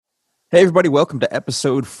Hey, everybody. Welcome to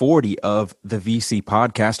episode 40 of the VC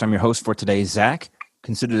podcast. I'm your host for today, Zach.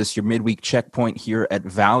 Consider this your midweek checkpoint here at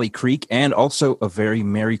Valley Creek, and also a very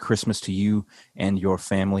Merry Christmas to you and your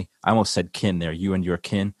family. I almost said kin there, you and your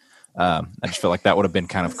kin. I just felt like that would have been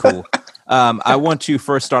kind of cool. I want to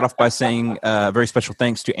first start off by saying very special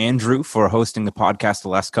thanks to Andrew for hosting the podcast the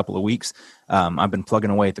last couple of weeks. I've been plugging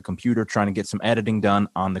away at the computer trying to get some editing done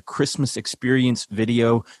on the Christmas experience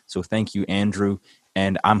video. So thank you, Andrew.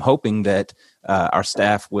 And I'm hoping that our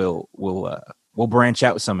staff will branch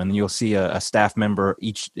out some, and you'll see a staff member,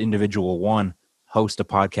 each individual one, host a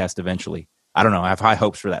podcast eventually. I don't know. I have high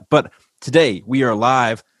hopes for that. But today we are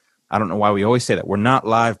live. I don't know why we always say that. We're not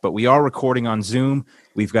live, but we are recording on Zoom.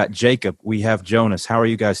 We've got Jacob. We have Jonas. How are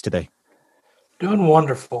you guys today? Doing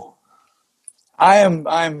wonderful. I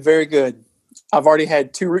am very good. I've already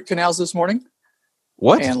had 2 root canals this morning.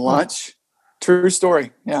 What? And lunch. True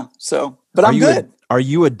story. Yeah. So, but I'm good. Are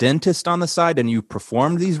you a dentist on the side and you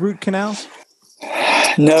performed these root canals?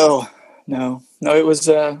 No. It was,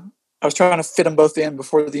 I was trying to fit them both in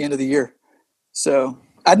before the end of the year. So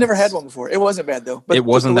I'd never had one before. It wasn't bad though. But it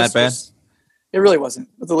wasn't that bad? It really wasn't.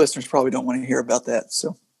 But the listeners probably don't want to hear about that.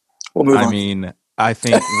 So we'll move on. I mean, I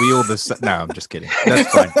think no, I'm just kidding. That's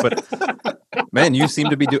fine. But man, you seem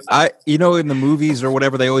to be in the movies or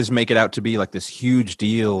whatever, they always make it out to be like this huge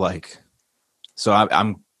deal.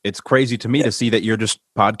 It's crazy to me to see that you're just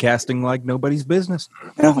podcasting like nobody's business.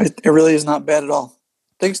 No, it really is not bad at all.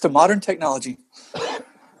 Thanks to modern technology.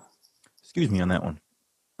 Excuse me on that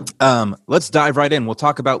one. Let's dive right in. We'll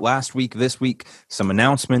talk about last week, this week, some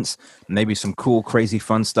announcements, maybe some cool, crazy,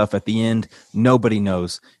 fun stuff at the end. Nobody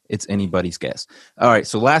knows. It's anybody's guess. All right,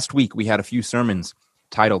 so last week we had a few sermons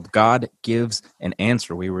titled God Gives an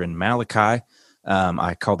Answer. We were in Malachi.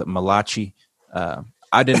 I called it Malachi.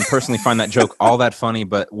 I didn't personally find that joke all that funny,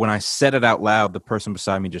 but when I said it out loud, the person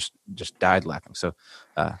beside me just died laughing. So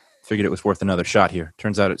figured it was worth another shot here.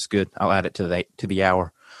 Turns out it's good. I'll add it to the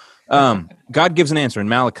hour. God Gives an Answer in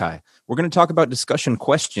Malachi. We're going to talk about discussion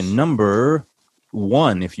question number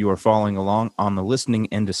 1, if you are following along on the listening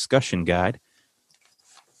and discussion guide.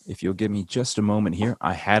 If you'll give me just a moment here.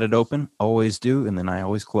 I had it open, always do, and then I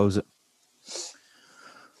always close it.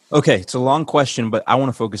 Okay, it's a long question, but I want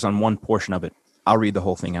to focus on one portion of it. I'll read the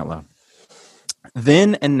whole thing out loud.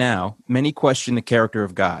 Then and now, many question the character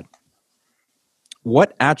of God.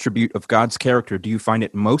 What attribute of God's character do you find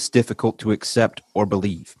it most difficult to accept or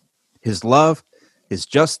believe? His love, his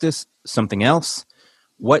justice, something else?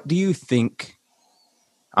 Why do you think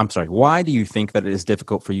that it is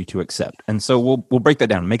difficult for you to accept? And so we'll break that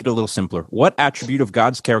down, make it a little simpler. What attribute of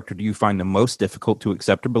God's character do you find the most difficult to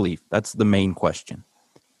accept or believe? That's the main question.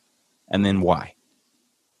 And then why?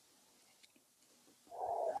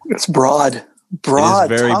 It's broad. It is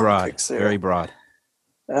very broad. There. Very broad.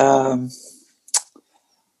 I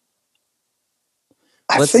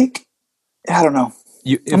don't know.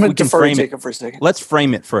 I'm going to defer to Jacob for a second. Let's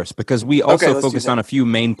frame it first, because we also focused on a few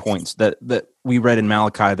main points that we read in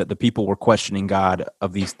Malachi that the people were questioning God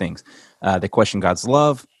of these things. They questioned God's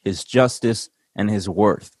love, his justice, and his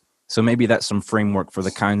worth. So maybe that's some framework for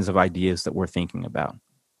the kinds of ideas that we're thinking about.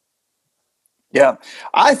 Yeah,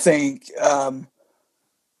 I think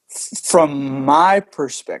from my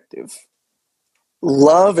perspective,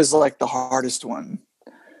 love is like the hardest one.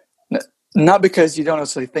 Not because you don't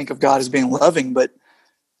necessarily think of God as being loving, but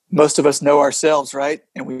most of us know ourselves, right?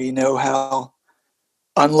 And we know how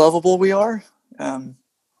unlovable we are. And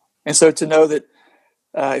so to know that,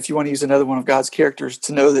 if you want to use another one of God's characters,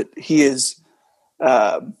 to know that he is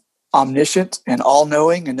omniscient and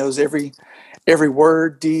all-knowing and knows every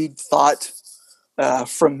word, deed, thought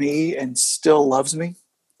from me and still loves me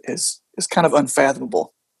is kind of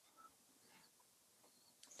unfathomable.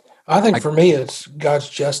 I think for me, it's God's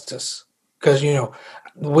justice. Because,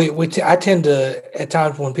 I tend to, at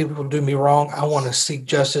times when people do me wrong, I want to seek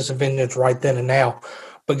justice and vengeance right then and now.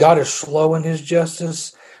 But God is slow in his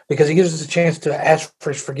justice because he gives us a chance to ask for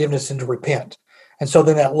his forgiveness and to repent. And so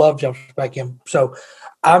then that love jumps back in. So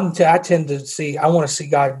I want to see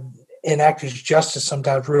God enact his justice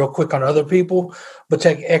sometimes real quick on other people, but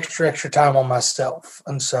take extra time on myself.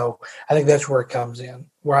 And so I think that's where it comes in,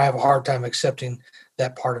 where I have a hard time accepting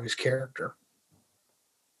that part of his character.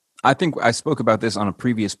 I think I spoke about this on a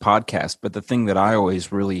previous podcast, but the thing that I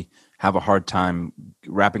always really have a hard time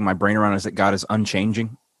wrapping my brain around is that God is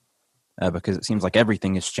unchanging, because it seems like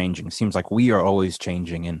everything is changing. It seems like we are always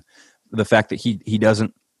changing. And the fact that he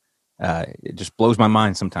doesn't, it just blows my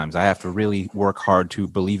mind sometimes. I have to really work hard to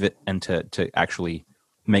believe it and to actually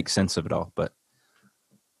make sense of it all. But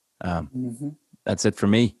that's it for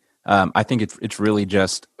me. I think it's really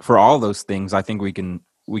just, for all those things, I think we can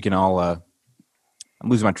we can all. I'm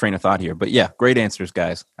losing my train of thought here, but yeah, great answers,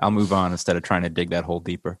 guys. I'll move on instead of trying to dig that hole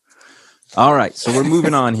deeper. All right, so we're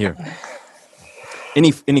moving on here.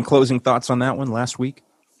 Any closing thoughts on that one last week?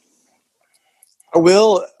 I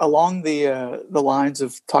will, along the lines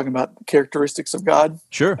of talking about characteristics of God.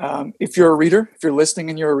 Sure. If you're a reader, if you're listening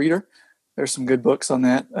and you're a reader, there's some good books on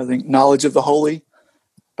that. I think Knowledge of the Holy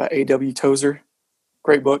by A.W. Tozer,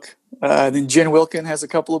 great book. Then Jen Wilkin has a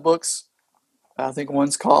couple of books. I think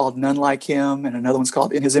one's called None Like Him, and another one's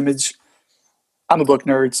called In His Image. I'm a book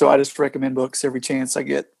nerd, so I just recommend books every chance I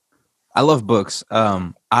get. I love books.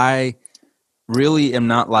 I really am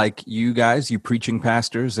not like you guys, you preaching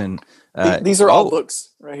pastors, and these are all books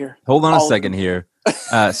right here. Hold on a second here.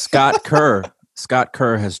 Scott Kerr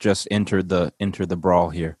has just entered the brawl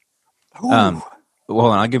here. Well,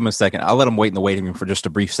 hold on, I'll give him a second. I'll let him wait in the waiting room for just a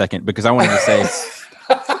brief second because I wanted to say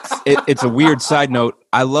it's a weird side note.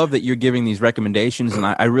 I love that you're giving these recommendations, and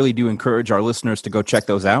I really do encourage our listeners to go check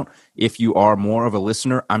those out. If you are more of a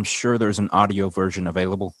listener, I'm sure there's an audio version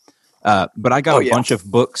available. But I got a bunch of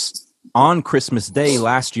books on Christmas Day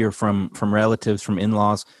last year from relatives, from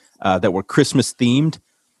in-laws that were Christmas themed.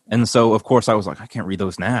 And so, of course, I was like, I can't read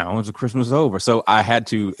those now. It's Christmas is over. So I had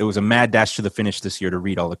to, it was a mad dash to the finish this year to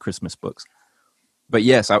read all the Christmas books. But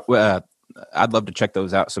yes, I'd love to check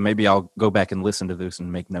those out. So maybe I'll go back and listen to this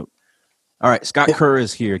and make note. All right, Scott Kerr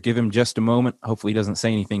is here. Give him just a moment. Hopefully he doesn't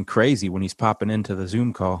say anything crazy when he's popping into the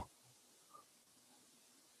Zoom call.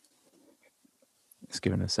 Let's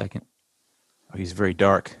give him a second. Oh, he's very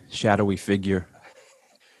dark, shadowy figure.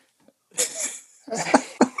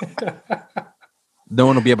 No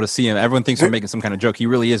one will be able to see him. Everyone thinks we're making some kind of joke. He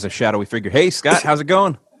really is a shadowy figure. Hey, Scott, how's it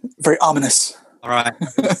going? Very ominous. All right.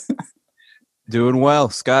 Doing well,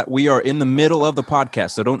 Scott. We are in the middle of the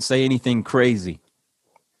podcast, so don't say anything crazy.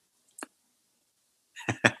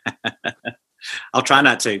 I'll try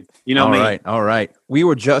not to. You know me. All right. We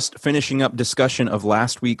were just finishing up discussion of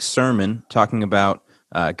last week's sermon, talking about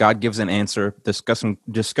God gives an answer. Discussion.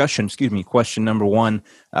 Question number 1: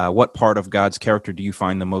 what part of God's character do you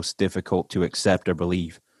find the most difficult to accept or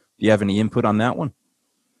believe? Do you have any input on that one?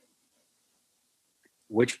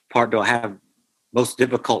 Which part do I have most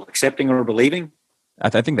difficult accepting or believing? I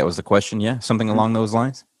think that was the question. Yeah, something along those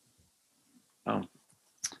lines. Oh,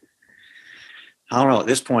 I don't know. At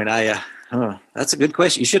this point, that's a good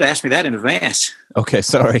question. You should have asked me that in advance. Okay,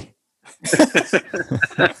 sorry.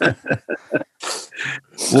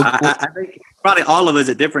 I think probably all of us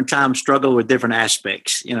at different times struggle with different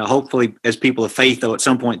aspects. You know, hopefully as people of faith, though, at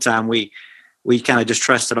some point in time, we kind of just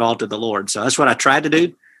trust it all to the Lord. So that's what I tried to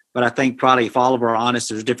do. But I think probably if all of our honest,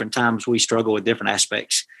 there's different times we struggle with different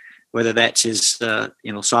aspects, whether that's his,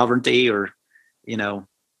 sovereignty or,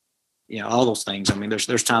 all those things. I mean,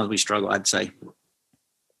 there's times we struggle, I'd say.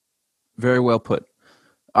 Very well put.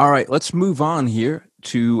 All right, let's move on here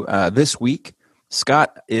to this week.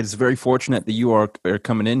 Scott, it's very fortunate that you are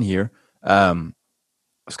coming in here. I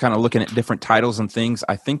was kind of looking at different titles and things.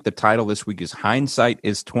 I think the title this week is Hindsight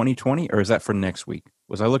is 2020, or is that for next week?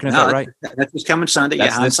 Was I looking at that right? That's this coming Sunday.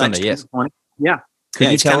 That's this Sunday, yes. Yeah.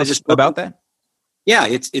 Can you tell us about that? Yeah,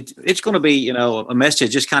 it's going to be, a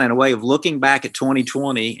message just kind of in a way of looking back at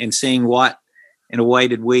 2020 and seeing what, in a way,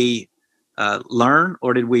 did we learn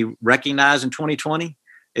or did we recognize in 2020?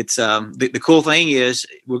 It's the cool thing is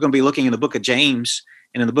we're going to be looking in the book of James,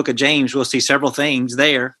 and in the book of James, we'll see several things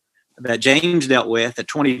there that James dealt with that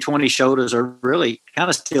 2020 showed us are really kind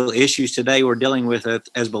of still issues today we're dealing with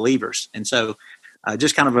as believers. And so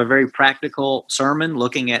just kind of a very practical sermon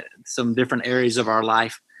looking at some different areas of our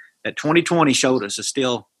life that 2020 showed us is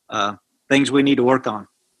still things we need to work on.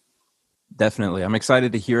 Definitely. I'm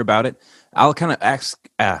excited to hear about it. I'll kind of ask,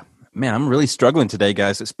 man, I'm really struggling today,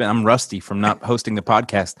 guys. I'm rusty from not hosting the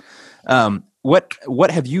podcast.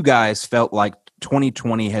 What have you guys felt like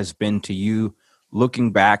 2020 has been to you?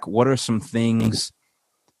 Looking back, what are some things?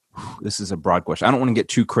 This is a broad question. I don't want to get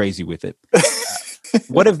too crazy with it.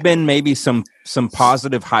 What have been maybe some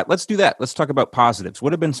positive let's do that. Let's talk about positives.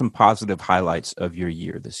 What have been some positive highlights of your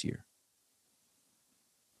year this year?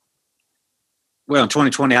 Well, in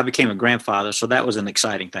 2020, I became a grandfather, so that was an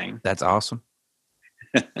exciting thing. That's awesome.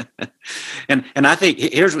 and I think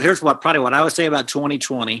here's what I would say about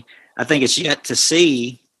 2020. I think it's yet to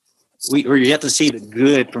see we're yet to see the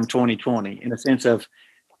good from 2020 in the sense of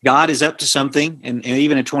God is up to something, and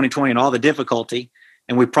even in 2020 and all the difficulty,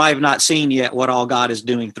 and we probably have not seen yet what all God is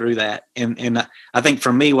doing through that. And I think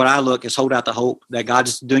for me, what I look is hold out the hope that God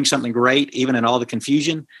is doing something great, even in all the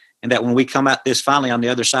confusion, and that when we come out this finally on the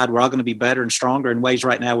other side, we're all going to be better and stronger in ways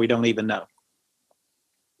right now we don't even know.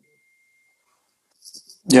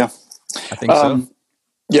 Yeah. I think so.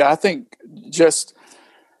 Yeah, I think just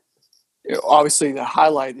obviously the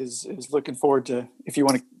highlight is looking forward to, if you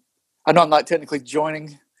want to, I know I'm not technically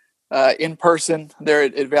joining in person there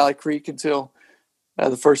at Valley Creek until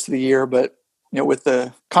the first of the year, but with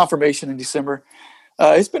the confirmation in December,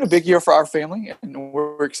 it's been a big year for our family, and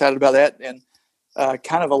we're excited about that. And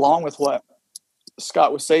kind of along with what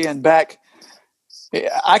Scott was saying back,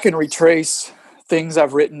 I can retrace things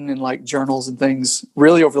I've written in like journals and things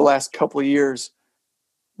really over the last couple of years,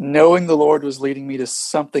 knowing the Lord was leading me to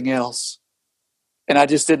something else, and I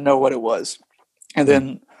just didn't know what it was. And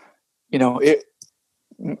then,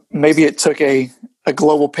 maybe it took a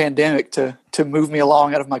global pandemic to move me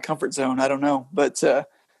along out of my comfort zone. I don't know, but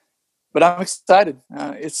I'm excited.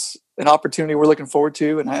 It's an opportunity we're looking forward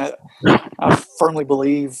to, and I firmly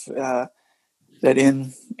believe that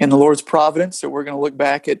in the Lord's providence that we're going to look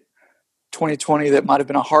back at 2020 that might have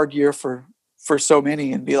been a hard year for so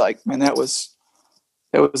many and be like, man, that was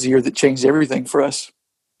a year that changed everything for us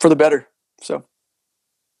for the better. So.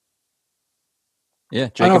 Yeah,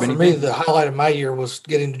 Jacob, I know for me, the highlight of my year was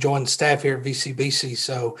getting to join the staff here at VCBC.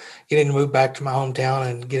 So getting to move back to my hometown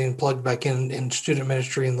and getting plugged back in student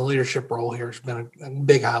ministry and the leadership role here has been a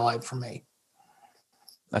big highlight for me.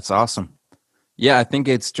 That's awesome. Yeah, I think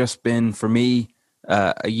it's just been, for me,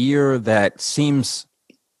 a year that seems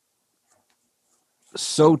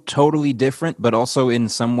so totally different, but also in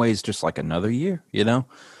some ways just like another year,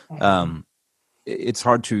 It's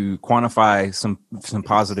hard to quantify some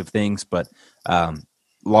positive things, but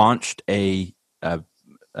launched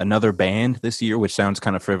another band this year, which sounds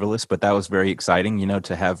kind of frivolous, but that was very exciting,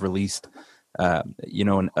 to have released, a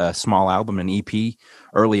small album, an EP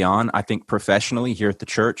early on. I think professionally here at the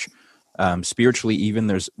church, spiritually even,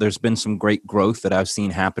 there's been some great growth that I've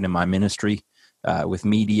seen happen in my ministry with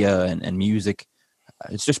media and music.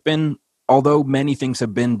 It's just been, although many things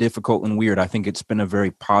have been difficult and weird, I think it's been a very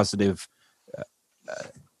positive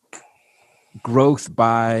growth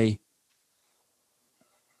by,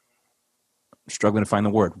 struggling to find the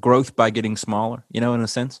word, growth by getting smaller, in a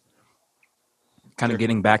sense, kind of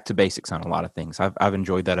getting back to basics on a lot of things. I've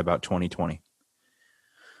enjoyed that about 2020.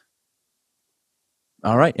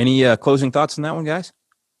 All right. Any closing thoughts on that one, guys?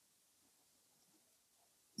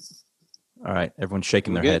 All right. Everyone's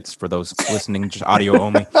shaking their heads for those listening, just audio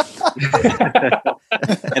only. And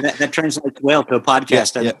that translates well to a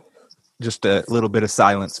podcast. Yeah. Just a little bit of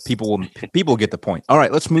silence. People get the point. All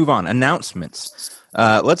right, let's move on. Announcements.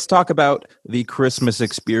 Let's talk about the Christmas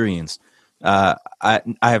experience. I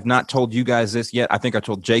have not told you guys this yet. I think I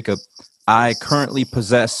told Jacob. I currently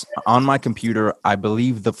possess on my computer, I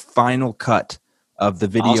believe, the final cut of the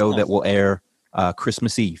video that will air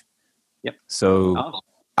Christmas Eve. Yep. So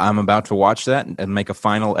I'm about to watch that and make a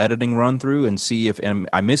final editing run through and see if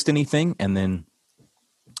I missed anything, and then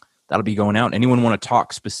that'll be going out. Anyone want to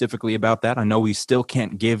talk specifically about that? I know we still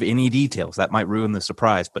can't give any details. That might ruin the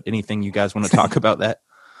surprise, but anything you guys want to talk about that?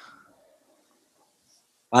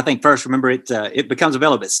 I think first, remember, it becomes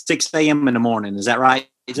available at 6 a.m. in the morning. Is that right,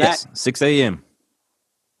 Zach? Yes, 6 a.m.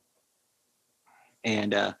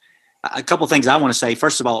 And a couple of things I want to say.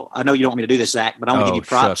 First of all, I know you don't want me to do this, Zach, but I want to give you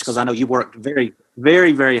props because I know you worked very,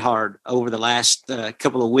 very, very hard over the last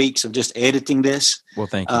couple of weeks of just editing this. Well,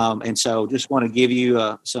 thank you. And so just want to give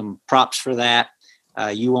you some props for that.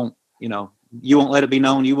 You won't let it be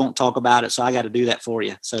known. You won't talk about it. So I got to do that for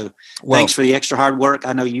you. So thanks for the extra hard work.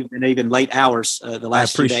 I know you've been even late hours the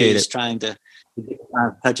last 2 days trying to get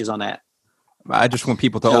touches on that. I just want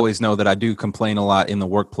people to always know that I do complain a lot in the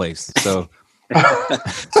workplace. So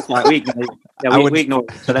we ignore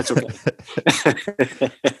it, so that's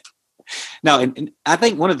okay. No, and I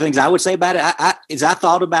think one of the things I would say about it is I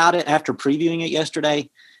thought about it after previewing it yesterday.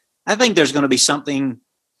 I think there's going to be something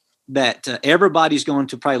that everybody's going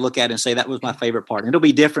to probably look at and say that was my favorite part. And it'll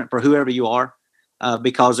be different for whoever you are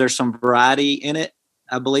because there's some variety in it.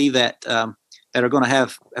 I believe that are going to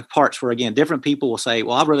have parts where, again, different people will say,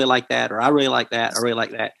 well, I really like that, or I really like that, or I really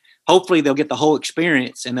like that. Hopefully they'll get the whole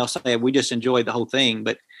experience and they'll say, we just enjoyed the whole thing.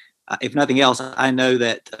 But if nothing else, I know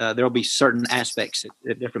that there'll be certain aspects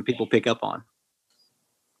that different people pick up on.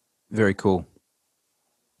 Very cool.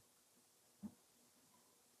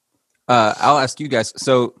 I'll ask you guys.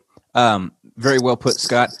 So very well put,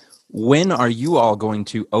 Scott. When are you all going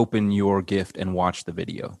to open your gift and watch the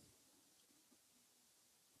video?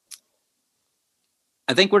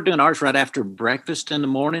 I think we're doing ours right after breakfast in the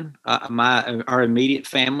morning. Our immediate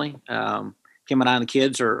family, Kim and I and the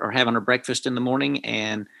kids are having our breakfast in the morning,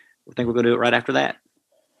 and I think we're going to do it right after that.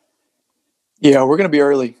 Yeah, we're going to be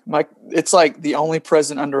early. It's like the only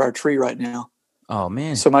present under our tree right now. Oh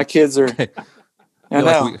man! So my kids are. I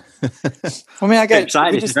know. I mean, I got.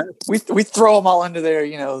 We throw them all into there.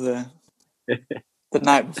 the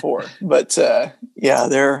night before. But yeah,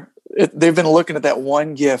 they've been looking at that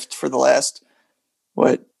one gift for the last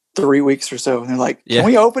 3 weeks or so, and they're like, "Can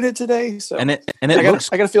we open it today?" So and it I looks.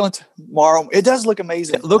 got a feeling tomorrow. It does look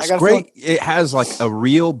amazing. It looks great. It has like a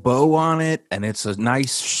real bow on it, and it's a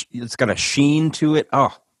nice. It's got a sheen to it.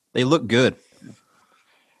 Oh, they look good.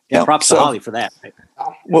 Yeah, props to Holly for that.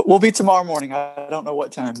 We'll be tomorrow morning. I don't know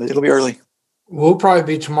what time, but it'll be early. We'll probably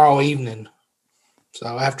be tomorrow evening,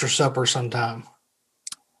 so after supper sometime.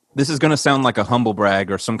 This is going to sound like a humble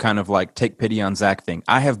brag or some kind of like take pity on Zach thing.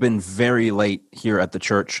 I have been very late here at the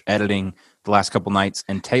church editing the last couple nights,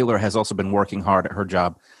 and Taylor has also been working hard at her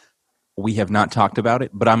job. We have not talked about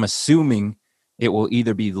it, but I'm assuming it will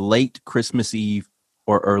either be late Christmas Eve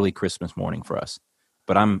or early Christmas morning for us.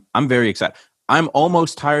 But I'm very excited. I'm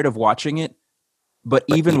almost tired of watching it, but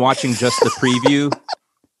even watching just the preview,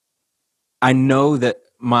 I know that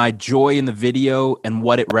my joy in the video and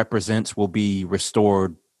what it represents will be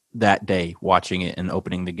restored that day, watching it and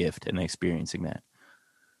opening the gift and experiencing that.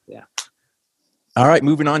 Yeah. All right,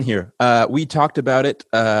 moving on here. We talked about it.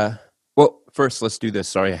 Well, first, let's do this.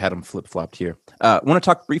 Sorry, I had them flip-flopped here. I want to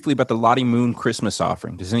talk briefly about the Lottie Moon Christmas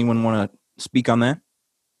offering. Does anyone want to speak on that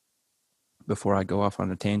before I go off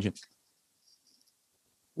on a tangent?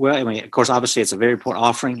 Well, I mean, of course, obviously, it's a very important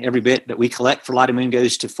offering. Every bit that we collect for Lottie Moon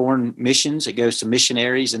goes to foreign missions. It goes to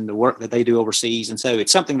missionaries and the work that they do overseas. And so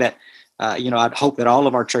it's something that, I'd hope that all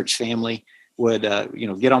of our church family would,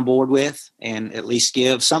 get on board with and at least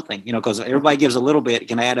give something, because everybody gives a little bit, it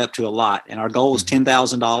can add up to a lot. And our goal is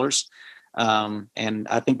 $10,000. And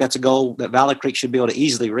I think that's a goal that Valley Creek should be able to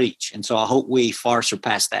easily reach. And so I hope we far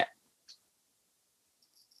surpass that.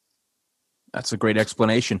 That's a great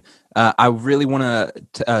explanation. I really want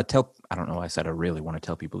to tell, I don't know why I said I really want to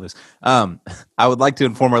tell people this. I would like to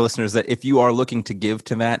inform our listeners that if you are looking to give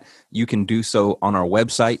to that, you can do so on our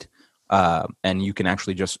website. And you can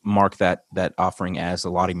actually just mark that offering as a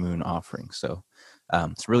Lottie Moon offering. So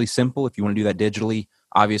it's really simple if you want to do that digitally.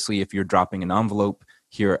 Obviously, if you're dropping an envelope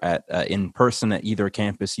here at in person at either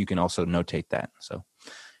campus, you can also notate that. So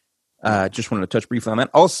just wanted to touch briefly on that.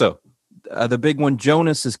 Also, the big one,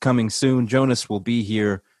 Jonas is coming soon. Jonas will be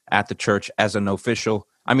here at the church as an official.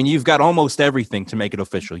 I mean, you've got almost everything to make it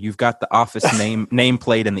official. You've got the office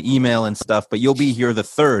nameplate and the email and stuff, but you'll be here the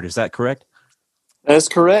 3rd. Is that correct? That's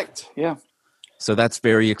correct. Yeah. So that's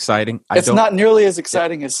very exciting. It's not nearly as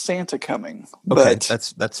exciting as Santa coming, but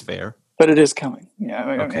that's fair. But it is coming. Yeah.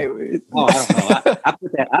 I don't know.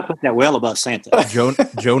 I put that well above Santa.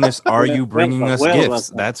 Jonas, are you bringing us gifts?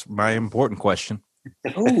 That's my important question.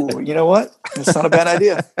 Oh, you know what? That's not a bad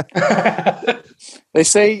idea. They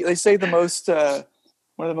say the most one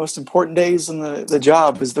of the most important days in the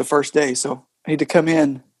job is the first day. So I need to come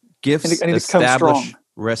in. Gifts I need to come strong.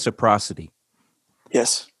 Reciprocity.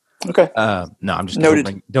 Yes. Okay. No, I'm just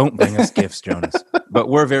noted. Don't bring us gifts, Jonas. But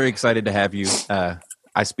we're very excited to have you.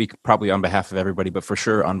 I speak probably on behalf of everybody, but for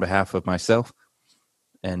sure on behalf of myself.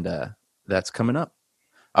 And that's coming up.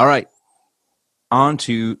 All right. On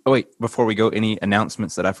to, before we go, any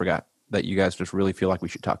announcements that I forgot that you guys just really feel like we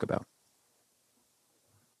should talk about?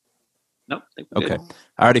 Nope. Okay.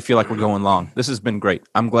 I already feel like we're going long. This has been great.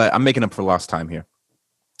 I'm glad I'm making up for lost time here.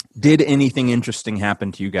 Did anything interesting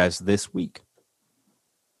happen to you guys this week?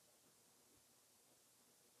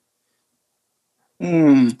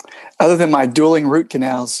 Other than my dueling root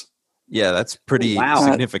canals. Yeah, that's pretty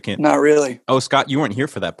significant. Not really. Oh, Scott, you weren't here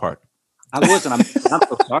for that part. I wasn't. I'm so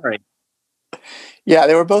sorry. Yeah,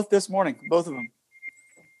 they were both this morning, both of them.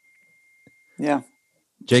 Yeah.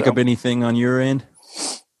 Jacob, anything on your end?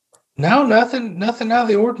 No, nothing out of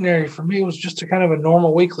the ordinary. For me, it was just a kind of a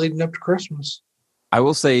normal week leading up to Christmas. I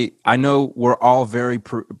will say, I know we're all very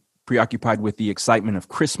preoccupied with the excitement of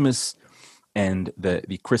Christmas and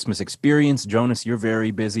the Christmas experience. Jonas, you're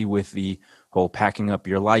very busy with the whole packing up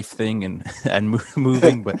your life thing and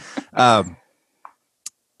moving. But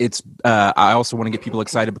I also want to get people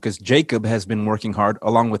excited because Jacob has been working hard,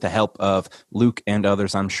 along with the help of Luke and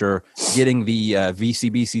others, I'm sure, getting the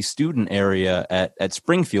VCBC student area at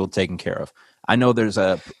Springfield taken care of. I know there's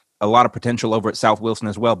a lot of potential over at South Wilson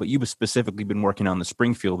as well, but you've specifically been working on the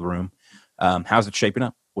Springfield room. How's it shaping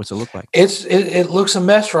up? What's it look like? It looks a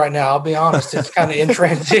mess right now. I'll be honest. It's kind of in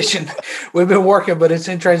transition. We've been working, but it's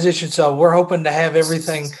in transition. So we're hoping to have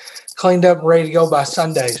everything cleaned up and ready to go by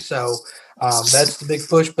Sunday. So that's the big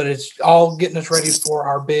push, but it's all getting us ready for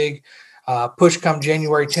our big push come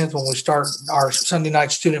January 10th when we start our Sunday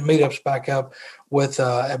night student meetups back up with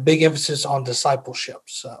a big emphasis on discipleship.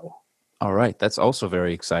 So, all right. That's also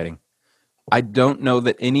very exciting. I don't know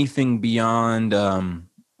that anything beyond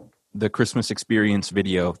the Christmas experience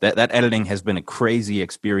video, that editing has been a crazy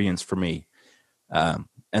experience for me. And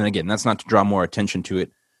again, that's not to draw more attention to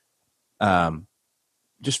it.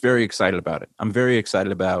 Just very excited about it. I'm very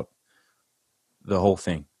excited about the whole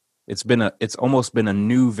thing. It's almost been a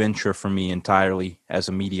new venture for me entirely as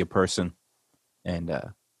a media person.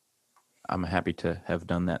 And I'm happy to have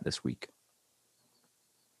done that this week.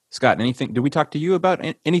 Scott, did we talk to you about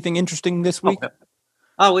anything interesting this week?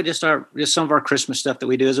 Oh, just some of our Christmas stuff that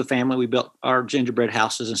we do as a family. We built our gingerbread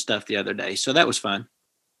houses and stuff the other day. So that was fun.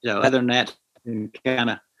 Other than that,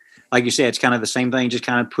 kind of, like you said, it's kind of the same thing, just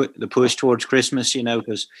kind of put the push towards Christmas,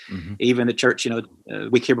 because even the church,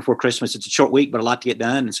 week here before Christmas, it's a short week, but a lot to get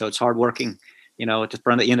done. And so it's hard working, at the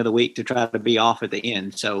front of the end of the week to try to be off at the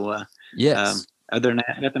end. So, yes. Other than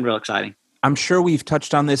that, nothing real exciting. I'm sure we've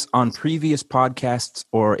touched on this on previous podcasts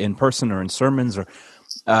or in person or in sermons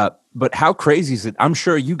but how crazy is it? I'm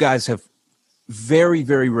sure you guys have very,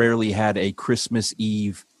 very rarely had a Christmas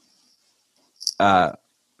Eve.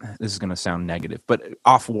 This is going to sound negative, but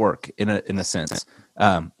off work in a sense.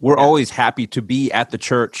 We're always happy to be at the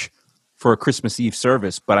church for a Christmas Eve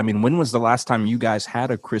service. But I mean, when was the last time you guys had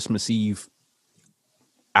a Christmas Eve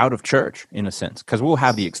out of church in a sense? Because we'll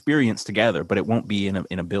have the experience together, but it won't be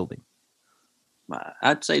in a building.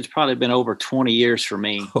 I'd say it's probably been over 20 years for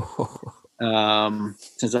me.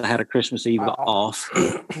 Since I had a Christmas Eve off.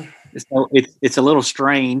 So it's a little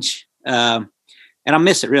strange. And I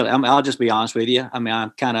miss it, really. I'll just be honest with you. I mean,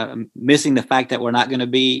 I'm kind of missing the fact that we're not going to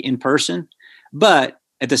be in person. But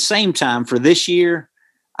at the same time, for this year,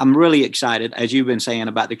 I'm really excited, as you've been saying,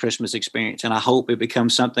 about the Christmas experience. And I hope it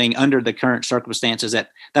becomes something under the current circumstances that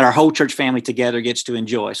our whole church family together gets to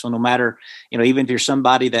enjoy. So no matter, even if you're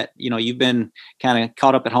somebody that, you've been kind of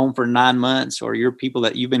caught up at home for 9 months, or you're people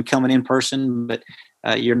that you've been coming in person, but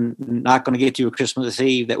you're not going to get to a Christmas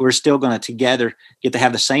Eve, that we're still going to together get to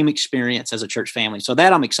have the same experience as a church family. So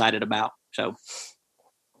that I'm excited about. So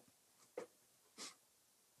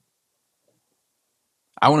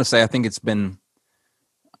I want to say, I think it's been,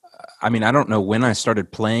 I mean, I don't know when I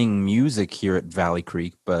started playing music here at Valley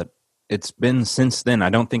Creek, but it's been since then. I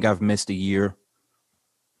don't think I've missed a year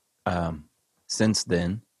since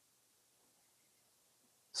then.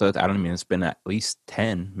 So it's been at least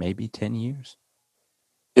 10, maybe 10 years.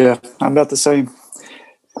 Yeah, I'm about the same.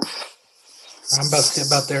 I'm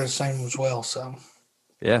about there the same as well. So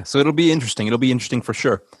yeah, so it'll be interesting. It'll be interesting for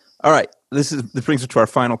sure. All right, this brings us to our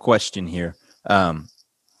final question here.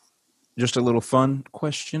 Just a little fun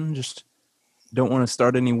question. Just don't want to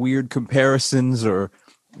start any weird comparisons, or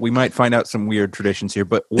we might find out some weird traditions here.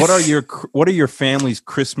 But what are your family's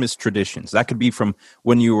Christmas traditions? That could be from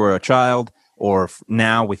when you were a child or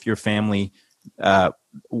now with your family.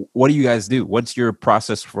 What do you guys do? What's your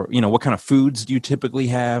process for, what kind of foods do you typically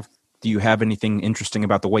have? Do you have anything interesting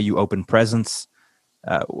about the way you open presents?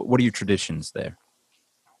 What are your traditions there?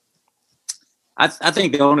 I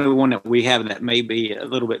think the only one that we have that may be a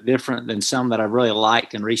little bit different than some that I've really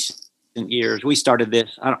liked in recent years. We started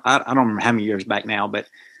this, I don't remember how many years back now, but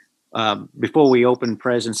before we open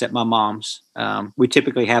presents at my mom's, we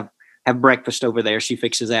typically have breakfast over there. She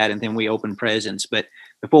fixes that, and then we open presents. But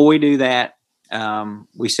before we do that,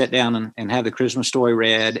 we sit down and have the Christmas story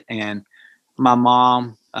read. And my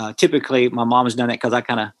mom, typically my mom has done that because I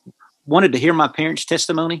kind of wanted to hear my parents'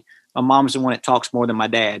 testimony. My mom's the one that talks more than my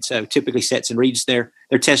dad. So typically sits and reads their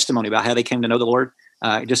testimony about how they came to know the Lord,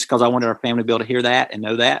 just because I wanted our family to be able to hear that and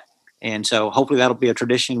know that. And so hopefully that'll be a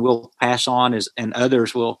tradition we'll pass on, and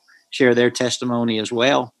others will share their testimony as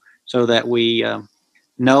well, so that we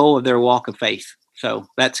know of their walk of faith. So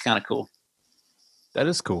that's kind of cool. That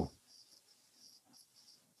is cool.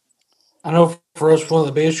 I know for us, one of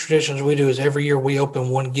the biggest traditions we do is every year we open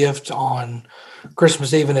one gift on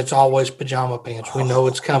Christmas Eve, and it's always pajama pants. We know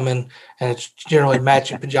it's coming, and it's generally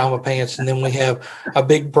matching pajama pants. And then we have a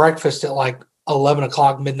big breakfast at like 11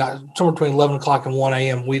 o'clock, midnight, somewhere between 11 o'clock and 1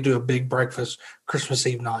 a.m. We do a big breakfast Christmas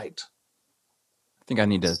Eve night. I think I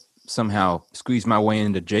need to somehow squeeze my way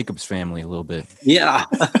into Jacob's family a little bit. Yeah.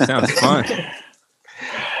 Sounds fun.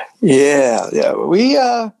 Yeah. We,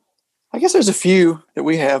 I guess there's a few that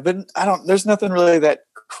we have, but there's nothing really that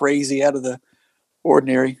crazy out of the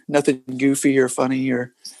ordinary, nothing goofy or funny.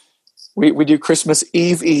 Or we do Christmas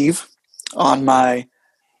Eve on my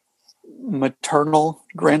maternal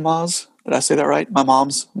grandma's. Did I say that right? My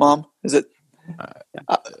mom's mom. Is it?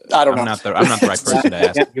 I don't know. I'm not the right person to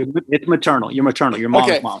ask. It's maternal. You're maternal. Your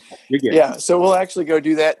mom's mom. You're good. Yeah. So we'll actually go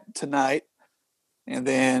do that tonight. And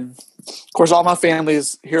then, of course, all my family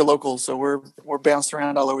is here local, so we're bounced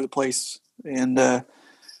around all over the place. And I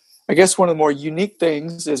guess one of the more unique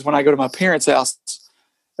things is when I go to my parents' house,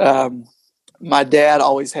 my dad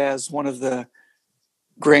always has one of the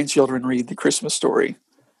grandchildren read the Christmas story.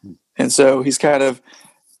 And so he started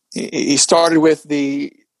with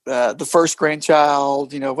the first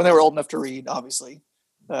grandchild, when they were old enough to read, obviously,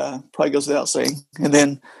 probably goes without saying, and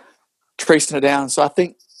then tracing it down. So I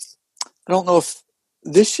don't know if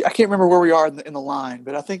I can't remember where we are in the line,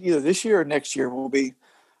 but I think either this year or next year will be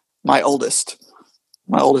my oldest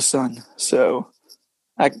son. So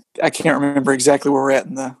I can't remember exactly where we're at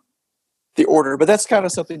in the order, but that's kind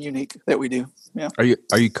of something unique that we do. Yeah.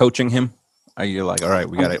 Are you coaching him? Are you like, all right,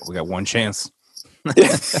 we got one chance.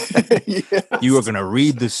 Yes. You are going to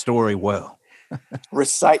read this story well.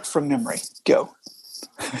 Recite from memory. Go.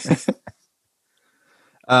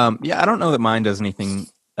 Yeah, I don't know that mine does anything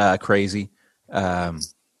crazy.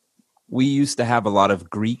 We used to have a lot of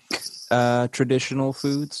Greek traditional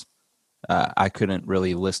foods. I couldn't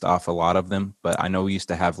really list off a lot of them, but I know we used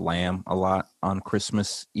to have lamb a lot on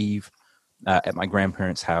Christmas Eve at my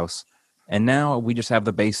grandparents' house. And now we just have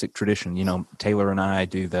the basic tradition. Taylor and I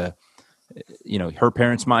do her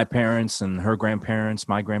parents, my parents, and her grandparents,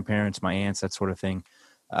 my grandparents, my aunts, that sort of thing.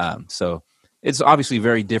 So it's obviously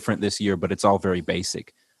very different this year, but it's all very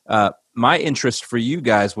basic. My interest for you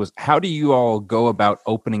guys was, how do you all go about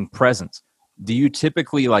opening presents? Do you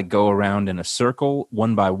typically go around in a circle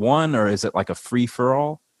one by one, or is it like a free for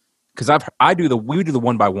all? Because we do the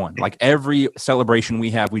one by one. Like every celebration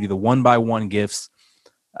we have, we do the one by one gifts.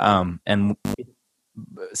 And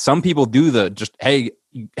some people do just, hey,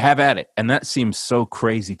 have at it. And that seems so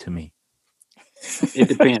crazy to me. It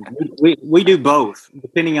depends. We do both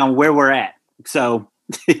depending on where we're at. So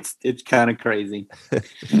it's kind of crazy.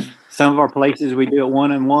 Some of our places we do it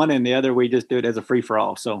one and one, and the other we just do it as a free for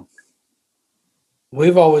all. So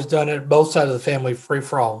we've always done it both sides of the family, free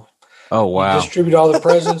for all. Oh wow! You distribute all the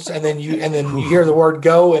presents, and then you hear the word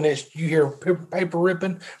go, and you hear paper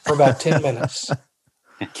ripping for about 10 minutes.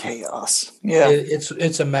 Chaos. Yeah,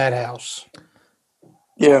 it's a madhouse.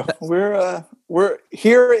 Yeah, we're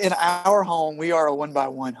here in our home. We are a one by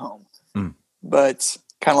one home, but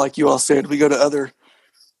kind of like you all said, we go to other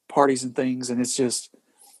parties and things, and it's just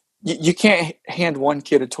you can't hand one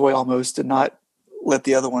kid a toy almost and not let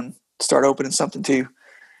the other one start opening something too.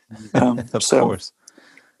 Of course.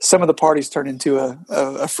 Some of the parties turn into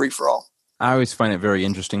a free for all. I always find it very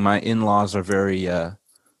interesting. My in-laws are very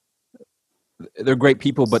they're great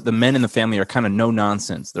people, but the men in the family are kind of no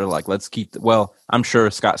nonsense. They're like, let's keep I'm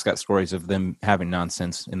sure Scott's got stories of them having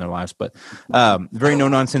nonsense in their lives, but very no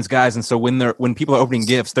nonsense guys. And so when people are opening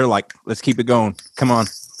gifts, they're like, let's keep it going. Come on,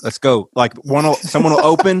 let's go. Like someone will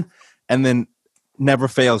open, and then never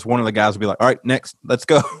fails, one of the guys will be like, all right, next, let's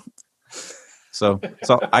go. So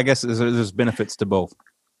I guess there's benefits to both.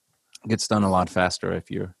 It gets done a lot faster if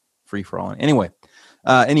you're free for all. Anyway,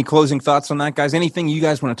 any closing thoughts on that, guys? Anything you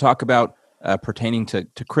guys want to talk about pertaining to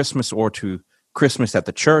Christmas or to Christmas at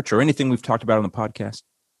the church, or anything we've talked about on the podcast?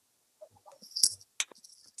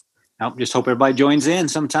 I just hope everybody joins in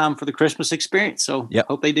sometime for the Christmas experience. So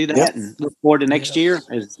hope they do that, and look forward to next year,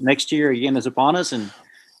 as next year again is upon us, and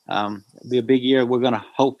it'll be a big year. We're going to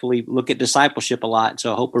hopefully look at discipleship a lot.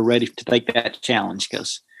 So I hope we're ready to take that challenge,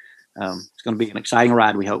 because it's going to be an exciting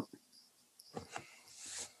ride, we hope.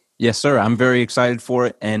 Yes, sir. I'm very excited for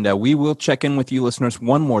it. And we will check in with you listeners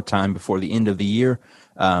one more time before the end of the year.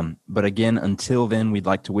 But again, until then, we'd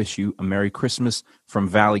like to wish you a Merry Christmas from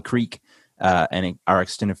Valley Creek and our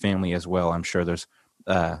extended family as well. I'm sure there's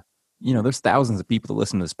thousands of people that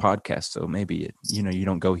listen to this podcast. So maybe, you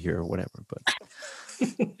don't go here or whatever. But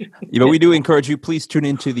we do encourage you, please tune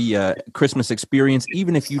into the Christmas experience.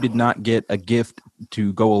 Even if you did not get a gift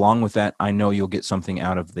to go along with that, I know you'll get something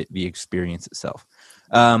out of the experience itself.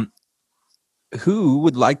 Who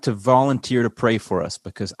would like to volunteer to pray for us?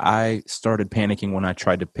 Because I started panicking when I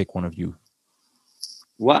tried to pick one of you.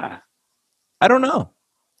 Why? I don't know.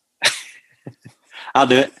 I'll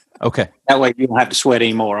do it. Okay. That way you don't have to sweat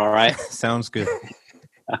anymore. All right. Sounds good.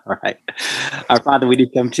 All right. Our Father, we do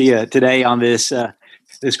come to you today on this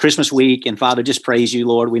Christmas week. And Father, just praise you,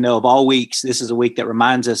 Lord. We know of all weeks, this is a week that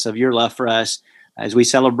reminds us of your love for us as we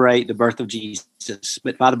celebrate the birth of Jesus.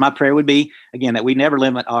 But Father, my prayer would be, again, that we never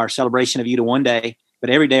limit our celebration of you to one day, but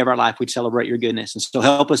every day of our life, we'd celebrate your goodness. And so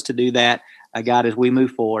help us to do that, God, as we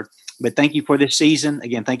move forward. But thank you for this season.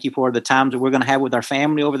 Again, thank you for the times that we're going to have with our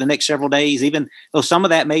family over the next several days, even though some of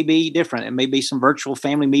that may be different. It may be some virtual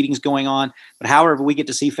family meetings going on, but however we get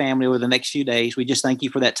to see family over the next few days, we just thank you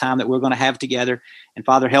for that time that we're going to have together. And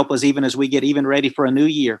Father, help us even as we get even ready for a new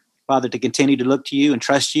year, Father, to continue to look to you and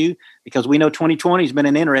trust you, because we know 2020 has been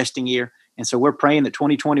an interesting year. And so we're praying that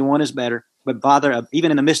 2021 is better. But Father, even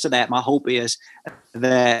in the midst of that, my hope is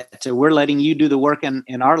that we're letting you do the work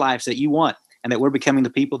in our lives that you want. and that we're becoming the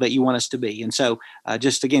people that you want us to be. And so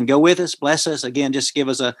just, again, go with us, bless us. Again, just give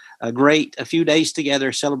us a few days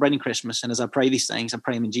together celebrating Christmas. And as I pray these things, I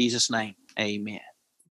pray them in Jesus' name. Amen.